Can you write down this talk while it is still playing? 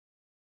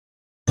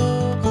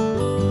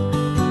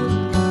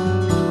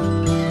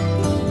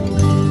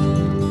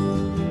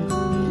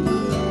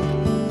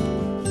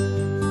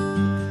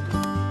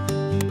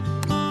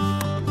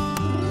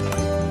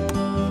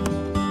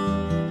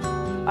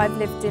I've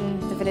lived in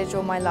the village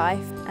all my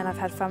life, and I've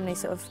had family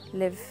sort of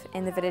live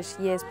in the village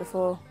years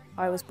before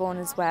I was born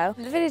as well.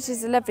 The village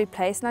is a lovely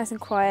place, nice and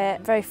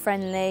quiet, very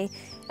friendly.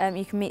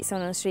 You can meet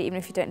someone on the street even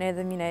if you don't know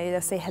them, you know, they'll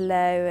say hello,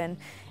 and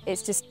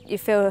it's just, you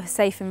feel a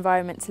safe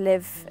environment to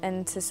live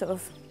and to sort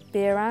of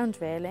be around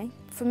really.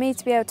 For me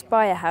to be able to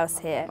buy a house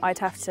here, I'd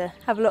have to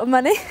have a lot of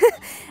money.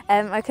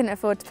 I couldn't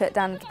afford to put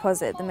down a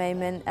deposit at the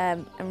moment,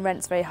 and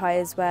rent's very high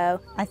as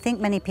well. I think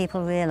many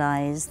people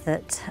realise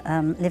that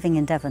living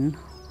in Devon,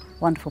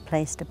 wonderful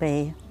place to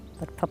be,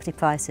 but property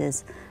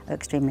prices are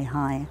extremely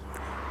high.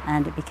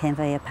 And it became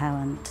very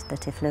apparent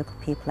that if local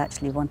people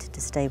actually wanted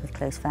to stay with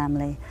close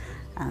family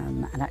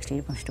and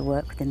actually wanted to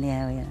work within the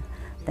area,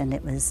 then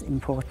it was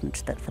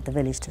important that for the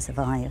village to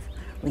survive,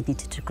 we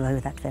needed to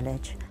grow that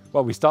village.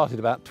 Well, we started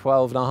about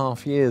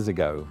 12.5 years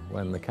ago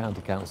when the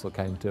county council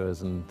came to us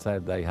and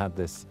said they had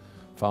this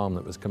farm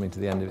that was coming to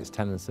the end of its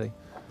tenancy.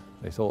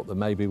 They thought there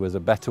maybe was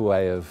a better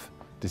way of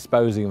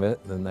disposing of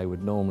it than they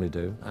would normally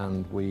do,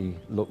 and we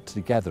looked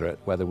together at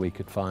whether we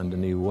could find a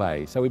new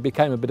way. So we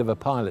became a bit of a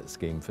pilot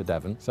scheme for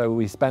Devon. So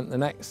we spent the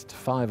next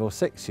 5 or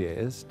 6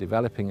 years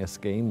developing a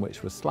scheme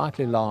which was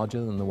slightly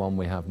larger than the one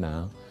we have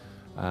now,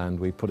 and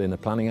we put in a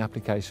planning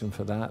application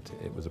for that.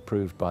 It was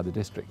approved by the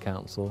district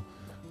council.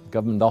 The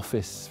Government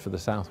Office for the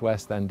South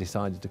West then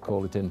decided to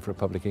call it in for a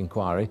public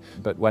inquiry,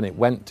 but when it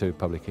went to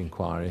public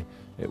inquiry,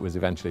 it was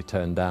eventually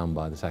turned down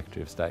by the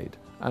Secretary of State.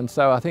 And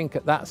so I think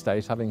at that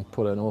stage, having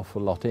put an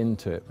awful lot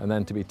into it and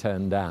then to be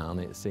turned down,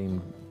 it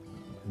seemed,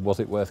 was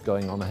it worth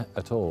going on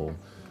at all?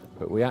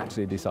 But we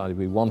actually decided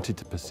we wanted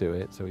to pursue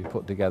it, so we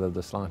put together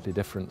the slightly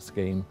different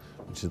scheme,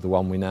 which is the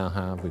one we now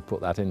have. We put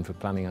that in for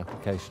planning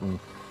application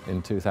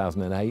in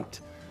 2008.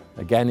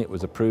 Again, it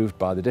was approved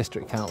by the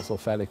District Council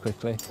fairly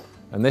quickly.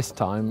 And this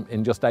time,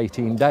 in just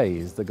 18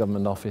 days, the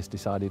Government Office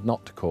decided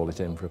not to call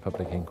it in for a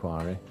public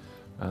inquiry.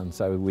 And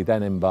so we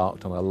then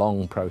embarked on a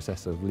long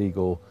process of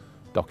legal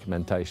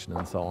documentation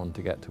and so on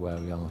to get to where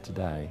we are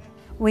today.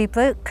 We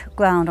broke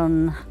ground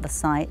on the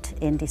site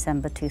in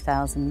December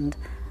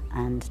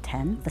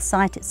 2010. The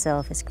site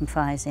itself is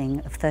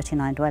comprising of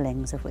 39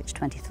 dwellings, of which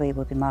 23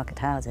 will be market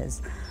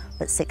houses,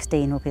 but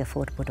 16 will be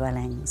affordable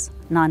dwellings,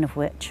 9 of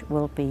which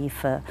will be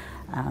for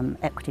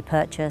equity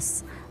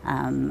purchase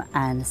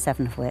and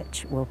 7 of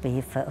which will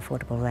be for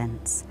affordable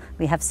rents.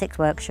 We have 6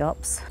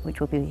 workshops which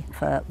will be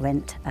for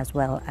rent as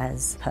well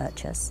as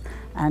purchase,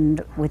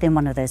 and within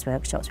one of those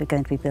workshops we're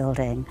going to be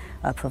building,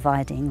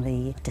 providing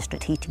the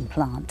district heating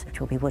plant,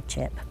 which will be wood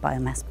chip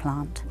biomass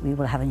plant. We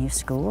will have a new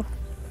school.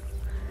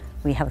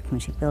 We have a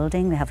community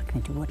building, we have a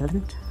community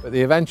woodland. But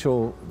the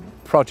eventual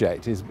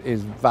project is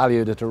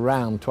valued at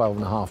around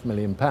 £12.5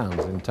 million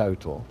in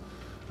total,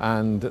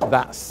 and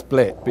that's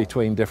split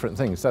between different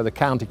things. So the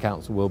county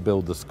council will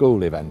build the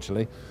school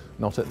eventually,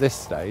 not at this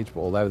stage, but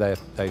although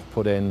they've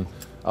put in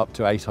up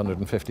to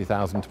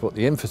 £850,000 to put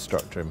the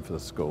infrastructure in for the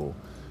school.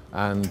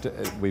 And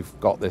we've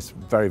got this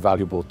very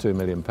valuable £2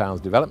 million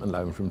development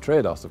loan from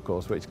Triodos, of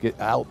course, which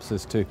helps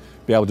us to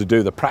be able to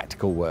do the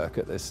practical work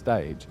at this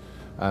stage.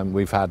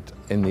 We've had,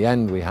 in the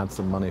end, we had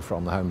some money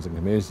from the Homes and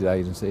Communities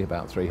Agency,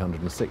 about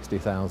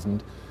 £360,000.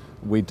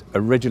 We'd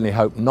originally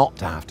hoped not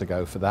to have to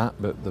go for that,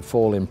 but the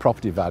fall in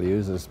property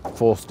values has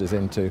forced us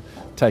into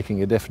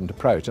taking a different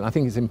approach. And I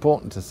think it's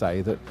important to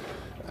say that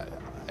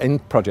in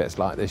projects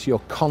like this,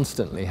 you're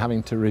constantly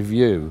having to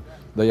review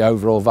the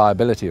overall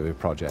viability of your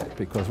project,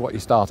 because what you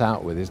start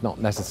out with is not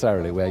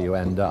necessarily where you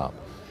end up.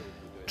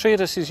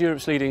 Triodos is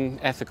Europe's leading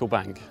ethical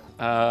bank,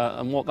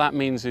 and what that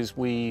means is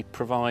we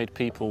provide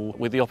people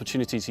with the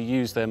opportunity to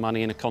use their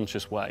money in a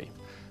conscious way.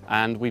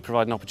 And we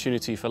provide an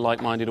opportunity for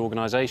like-minded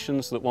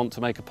organisations that want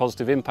to make a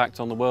positive impact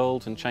on the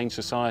world and change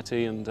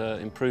society and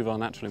improve our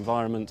natural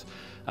environment.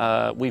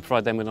 We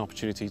provide them with an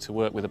opportunity to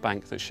work with a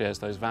bank that shares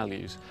those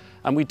values.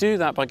 And we do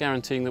that by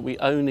guaranteeing that we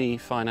only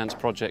finance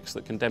projects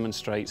that can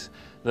demonstrate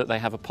that they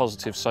have a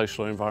positive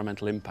social or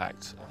environmental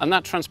impact. And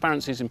that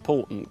transparency is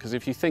important, because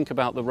if you think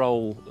about the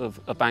role of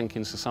a bank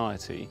in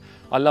society,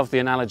 I love the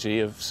analogy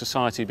of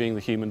society being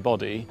the human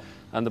body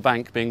and the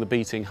bank being the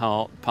beating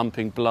heart,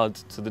 pumping blood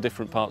to the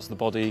different parts of the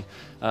body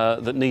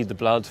that need the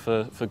blood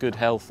for good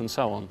health and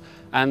so on.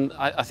 And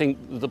I think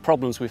the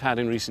problems we've had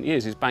in recent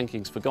years is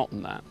banking's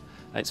forgotten that.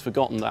 It's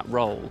forgotten that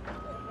role.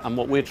 And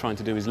what we're trying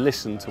to do is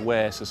listen to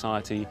where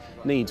society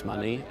needs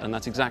money, and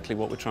that's exactly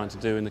what we're trying to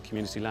do in the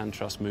Community Land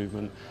Trust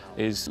movement,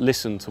 is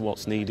listen to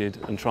what's needed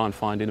and try and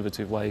find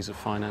innovative ways of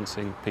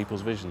financing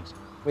people's visions.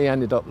 We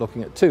ended up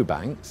looking at 2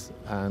 banks,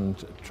 and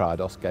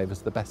Triodos gave us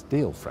the best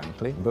deal,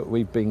 frankly, but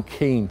we've been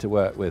keen to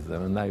work with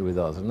them and they with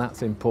us, and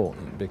that's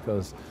important,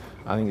 because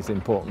I think it's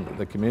important that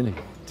the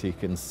community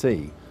can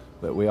see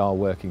that we are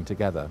working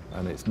together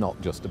and it's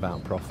not just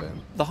about profit.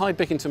 The High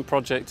Bickington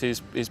project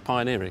is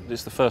pioneering.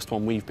 It's the first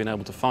one we've been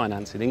able to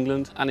finance in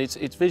England, and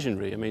it's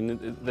visionary. I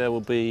mean, there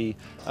will be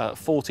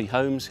 40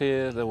 homes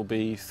here, there will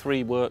be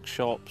 3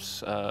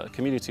 workshops,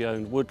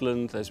 community-owned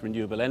woodland, there's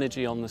renewable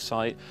energy on the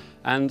site,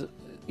 and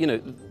you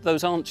know,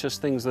 those aren't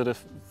just things that are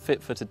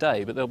fit for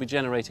today, but they'll be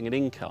generating an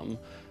income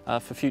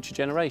for future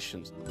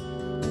generations.